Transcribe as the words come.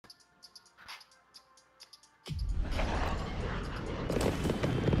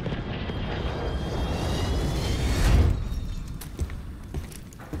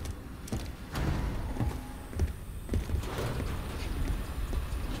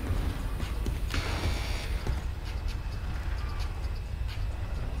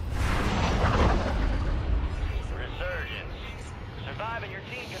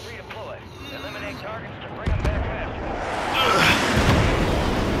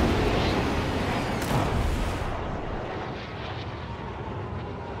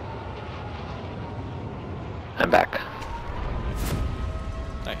back.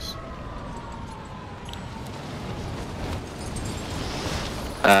 Nice.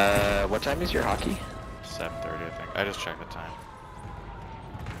 What time is your hockey? 7:30, I think. I just checked the time.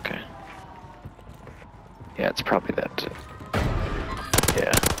 Okay. Yeah, it's probably that.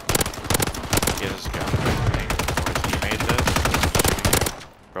 Yeah. He has his gun. Or his teammate does.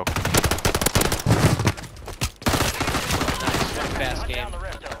 Broken. Nice. Fast game.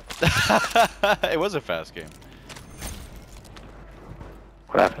 It was a fast game.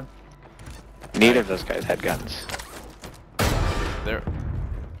 What happened? Neither of those guys had guns. There's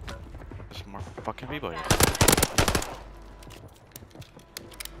more fucking people here.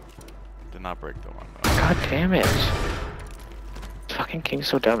 Did not break the one though. God damn it. Fucking King's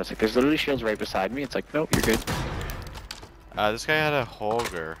so dumb. It's like, there's literally shields right beside me. It's like, nope, you're good. This guy had a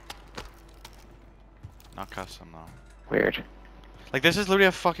Holger. Not custom though. Weird. Like, this is literally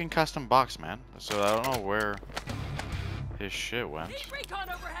a fucking custom box, man. So I don't know where his shit went.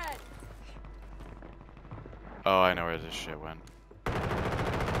 Oh, I know where this shit went.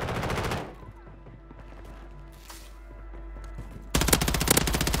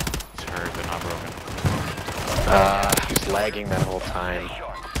 It's hurt, but not broken. He's lagging that whole time.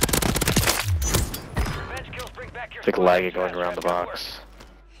 It's like lagging going around the box.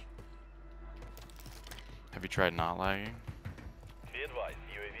 Have you tried not lagging?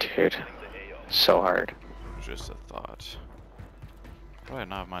 Dude, so hard. Just a thought. Oh, I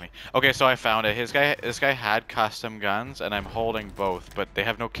not have money. Okay, so I found it. This guy had custom guns, and I'm holding both, but they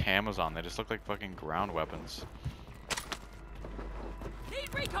have no camos on. They just look like fucking ground weapons.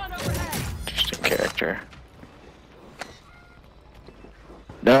 Interesting character.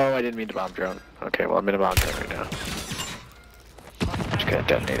 No, I didn't mean to bomb drone. Okay, well I'm in a bomb drone right now. Just gonna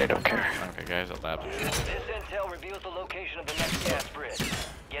detonate, I don't care. Okay, guys, at lab. This intel reveals the location of the next gas bridge.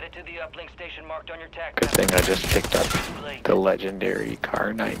 Get it to the uplink station marked on your tac. Good thing I just picked up the legendary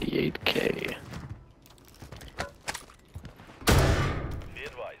car 98K.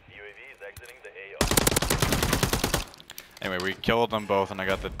 Anyway, we killed them both, and I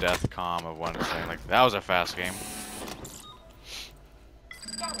got the death comm of one saying, like, that was a fast game.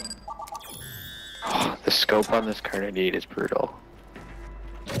 Oh, the scope on this car 98 is brutal.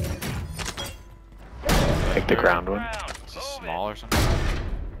 Like the ground one. Is it small or something?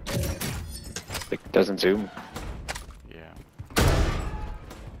 Like, doesn't zoom. Yeah.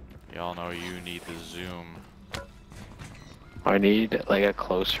 Y'all know you need the zoom. I need like a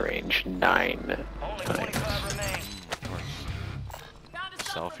close range 9 times.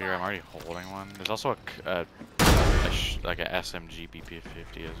 Self here, I'm already holding one. There's also like a SMG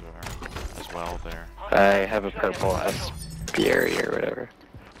BP50 as well there. I have a purple SBRE or whatever.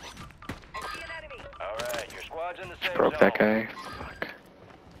 Just broke that guy. Fuck.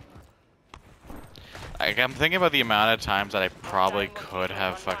 I'm thinking about the amount of times that I probably could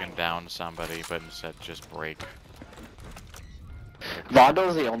have fucking downed somebody, but instead just break.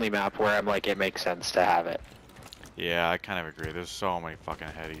 Vondo's the only map where I'm like, it makes sense to have it. Yeah, I kind of agree. There's so many fucking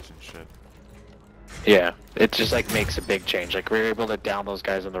headies and shit. Yeah, it just like makes a big change. Like we were able to down those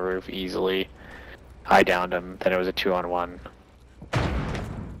guys on the roof easily. I downed him, then it was a 2-on-1.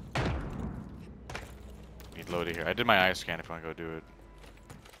 Need loaded here. I did my eye scan if you want to go do it.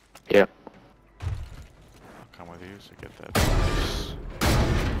 Yeah. I'll come with you to get that.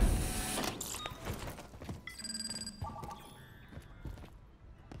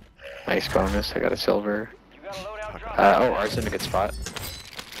 Nice bonus, I got a silver. Oh, ours in a good spot.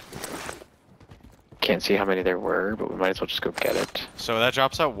 Can't see how many there were, but we might as well just go get it. So that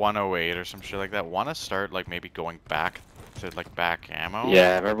drops at 108 or some shit like that. Want to start like maybe going back to like back ammo?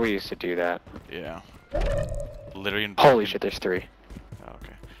 Yeah, I remember we used to do that. Yeah. Literally in Holy shit, there's 3. Oh,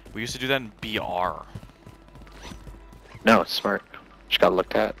 okay. We used to do that in BR. No, it's smart. Just got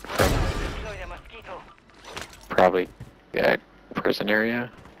looked at from probably prison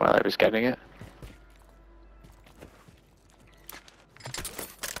area while I was getting it.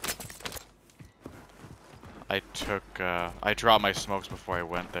 I dropped my smokes before I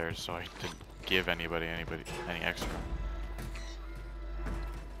went there, so I didn't give anybody any extra.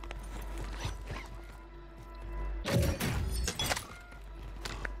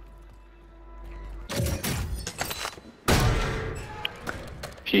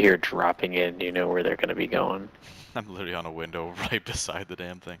 If you hear dropping in, you know where they're gonna be going. I'm literally on a window right beside the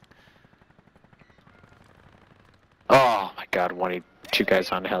damn thing. Oh my god, 2 guys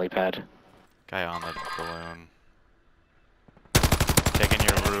on helipad. Guy on the balloon. Taking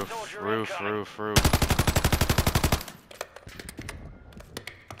your roof.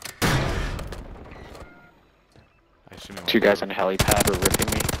 I assume 2 guys on helipad were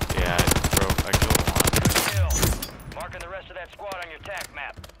ripping me. Yeah, I killed one. marking the rest of that squad on your tac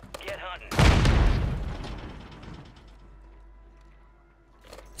map. Get hunting.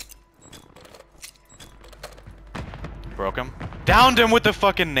 Broke him. Downed him with the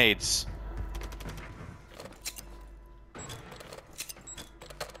fucking nades.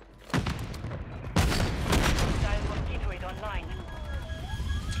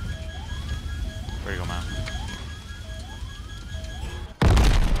 Where'd you go, man?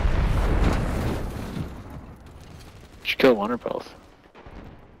 Did you kill one or both?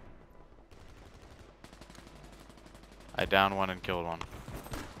 I downed one and killed one.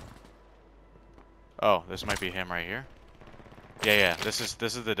 Oh, this might be him right here. Yeah, this is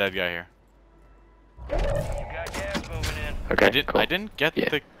the dead guy here. You got gas moving in. Okay, I didn't get Yeah.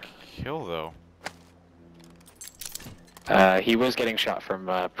 the kill though. He was getting shot from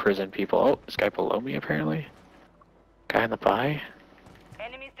prison people. Oh, this guy below me apparently. Guy in the buy.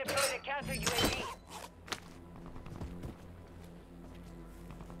 Enemies deployed a counter UAV.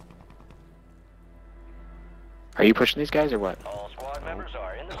 Are you pushing these guys or what? All squad members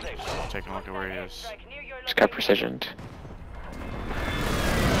are in the safe zone. Taking a look at where he is. Strike near your Just got location. precisioned.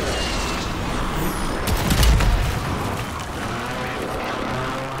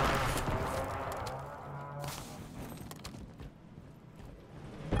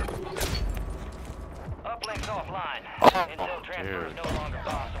 Uplinks offline. Oh, Intel transfer is dude. no longer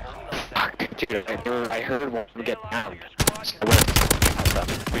possible. Fuck, dude, I heard one get down. So I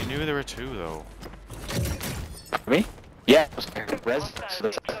went We knew there were two though. me? Yeah, I heard Resurgence,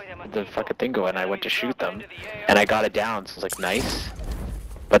 so the fucking thing going, and I went to shoot them, and I got it down, so I was like, nice.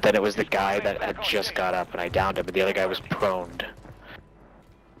 But then it was the guy that had just got up, and I downed him, but the other guy was proned.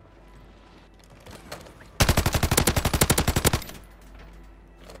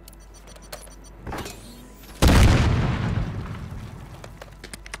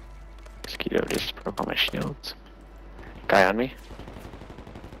 Mosquito just broke all my shields. Guy on me?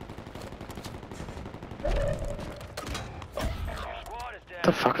 What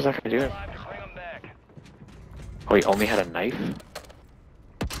the fuck was that guy doing? Oh, he only had a knife?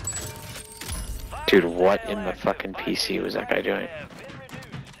 Dude, what in the fucking PC was that guy doing?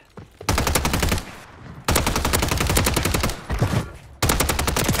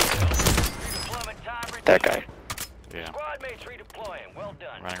 That guy. Yeah. Squad mates redeploying. Well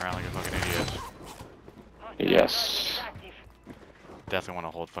done. Running around like a fucking idiot. Yes. Definitely want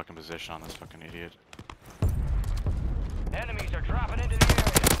to hold fucking position on this fucking idiot. Enemies are dropping into the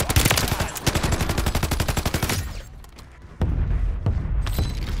area.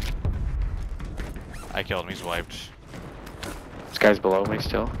 I killed him, he's wiped. This guy's below me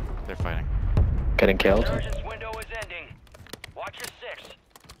still. They're fighting. Getting killed. Resurgence window is ending. Watch your six.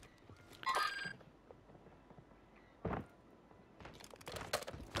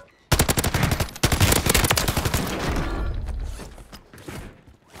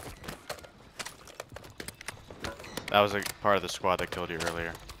 That was a part of the squad that killed you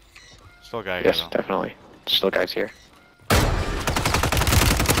earlier. Still a guy here Yes, though. definitely. Still guys here.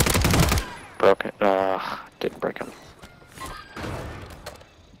 Broke it. Didn't break him.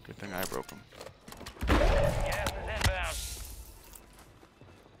 Good thing I broke him. Gas is inbound.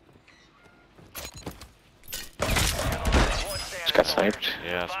 Just got sniped.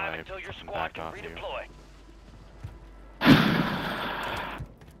 Yeah, that's Survive why I until your fucking squad backed can off you. redeploy.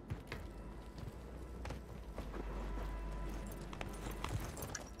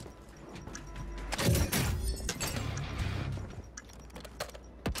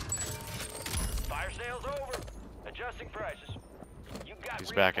 Fire sales over. Adjusting prices. You got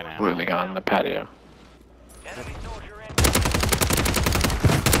He's back in ammo. Moving on the patio. Enemy soldier in.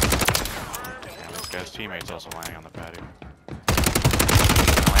 Damn, this guy's teammate's also lying on the patio.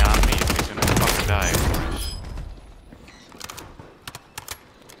 Lying on me, he's gonna fucking die, of course.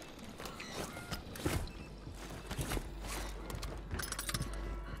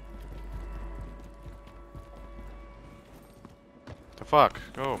 The fuck?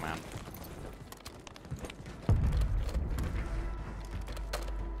 Go, man.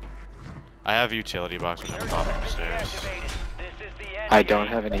 I have utility box which I'm popping upstairs. I don't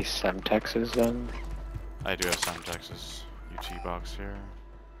have any Semtexes then. I do have some Texas UT box here.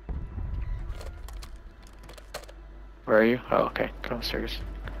 Where are you? Oh, okay. Go upstairs.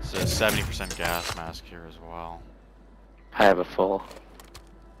 It's a 70% gas mask here as well. I have a full.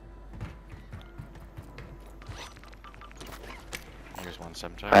 Here's one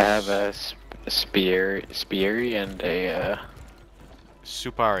Semtex. I have a Speary and a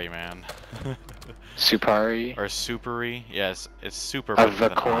Supari, man. Supari. Or Superi. Yes, it's super. A but with an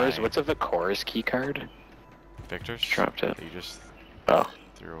Vicors. I. What's a Vicors key card? Victor's? Dropped it. That you just Oh,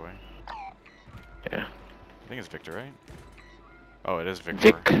 threw away. yeah. think it's Victor, right? Oh, it is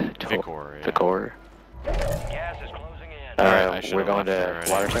Victor. Vicor. Yeah. Vicor. Gas is closing in. Alright, I should've We're going left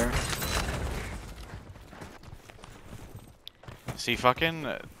to already. water tower. See, fucking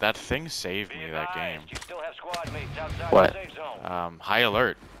that thing saved me that game. You still have squad mates outside What? the safe zone. High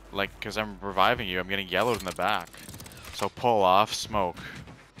alert. Like, cause I'm reviving you, I'm getting yellowed in the back. So pull off, smoke.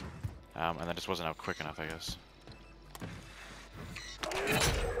 And that just wasn't out quick enough, I guess.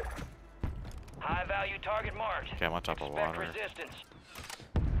 High value target marked. Okay, I'm on top of Expect water. resistance.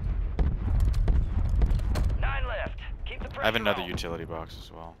 9 left. Keep the pressure I have another on. utility box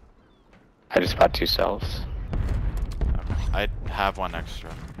as well. I just bought 2 selves. Okay. I have one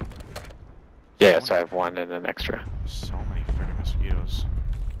extra. Yeah, so I have 1 and an extra. So many freaking mosquitoes.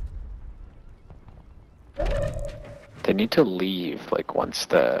 They need to leave, like, once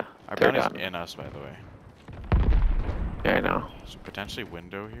Our they're bounty's done. in us, by the way. Yeah, I know. There's potentially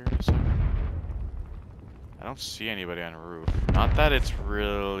window here in a second. I don't see anybody on the roof. Not that it's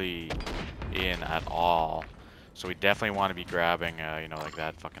really in at all. So we definitely want to be grabbing, you know, like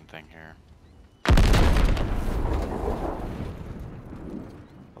that fucking thing here.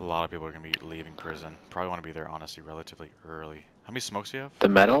 A lot of people are going to be leaving prison. Probably want to be there, honestly, relatively early. How many smokes do you have? The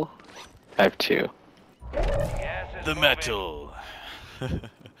metal? I have 2. Gas is The moving. metal! I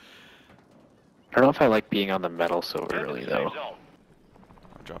don't know if I like being on the metal so Get to the early, safe though. zone.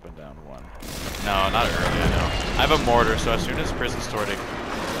 I'm dropping down 1. No, not early, I know. I have a mortar, so as soon as prison started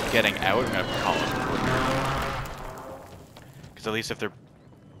getting out, I'm going to call it. Because at least if they're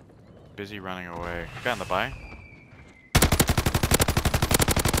busy running away. Guy on the buy?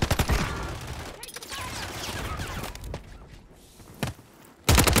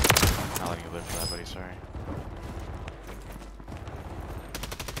 Not letting you live for that, buddy, sorry.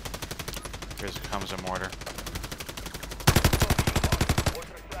 Here comes a mortar.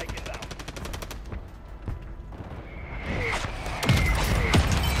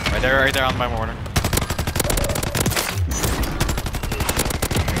 Right there on my mortar.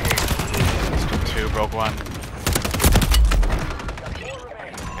 Two, broke 1. Okay,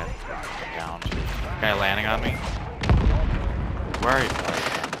 down. Guy landing on me. Where are you?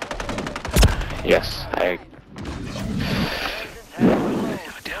 Yes, I...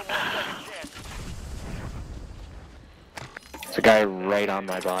 There's a guy right on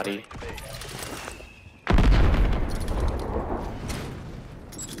my body.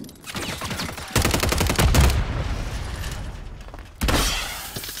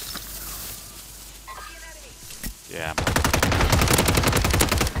 Yeah.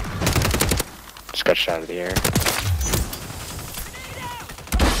 Just got shot out of the air.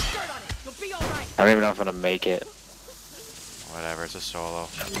 I don't even know if I'm gonna make it. Whatever, it's a solo.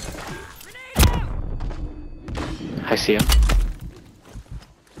 I see him.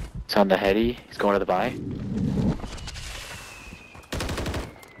 He's on the heady. He's going to the buy.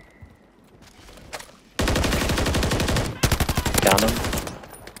 Down him.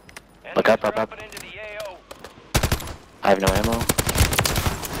 Look up, up, up. Dropping into the AO. I have no ammo.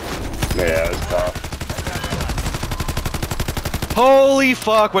 Yeah, it's tough. Holy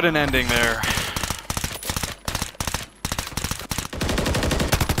fuck, what an ending there.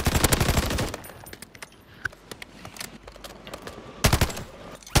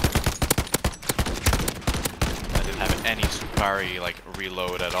 I didn't have any Supari, like,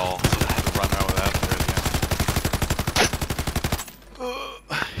 reload at all. So I had to run out with that.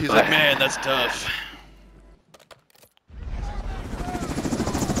 He's like, man, that's tough.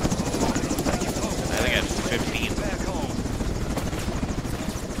 I think I had 15.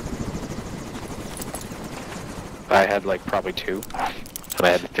 I had like probably 2. And I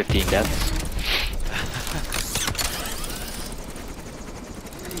had 15 deaths.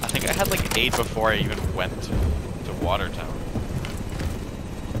 I think I had like 8 before I even went to Watertown.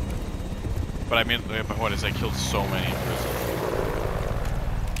 But I mean, what is I killed so many in prison.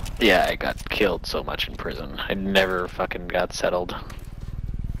 Yeah, I got killed so much in prison. I never fucking got settled.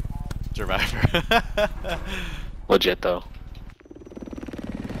 Survivor. Legit though.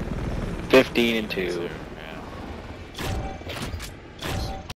 15 and 2.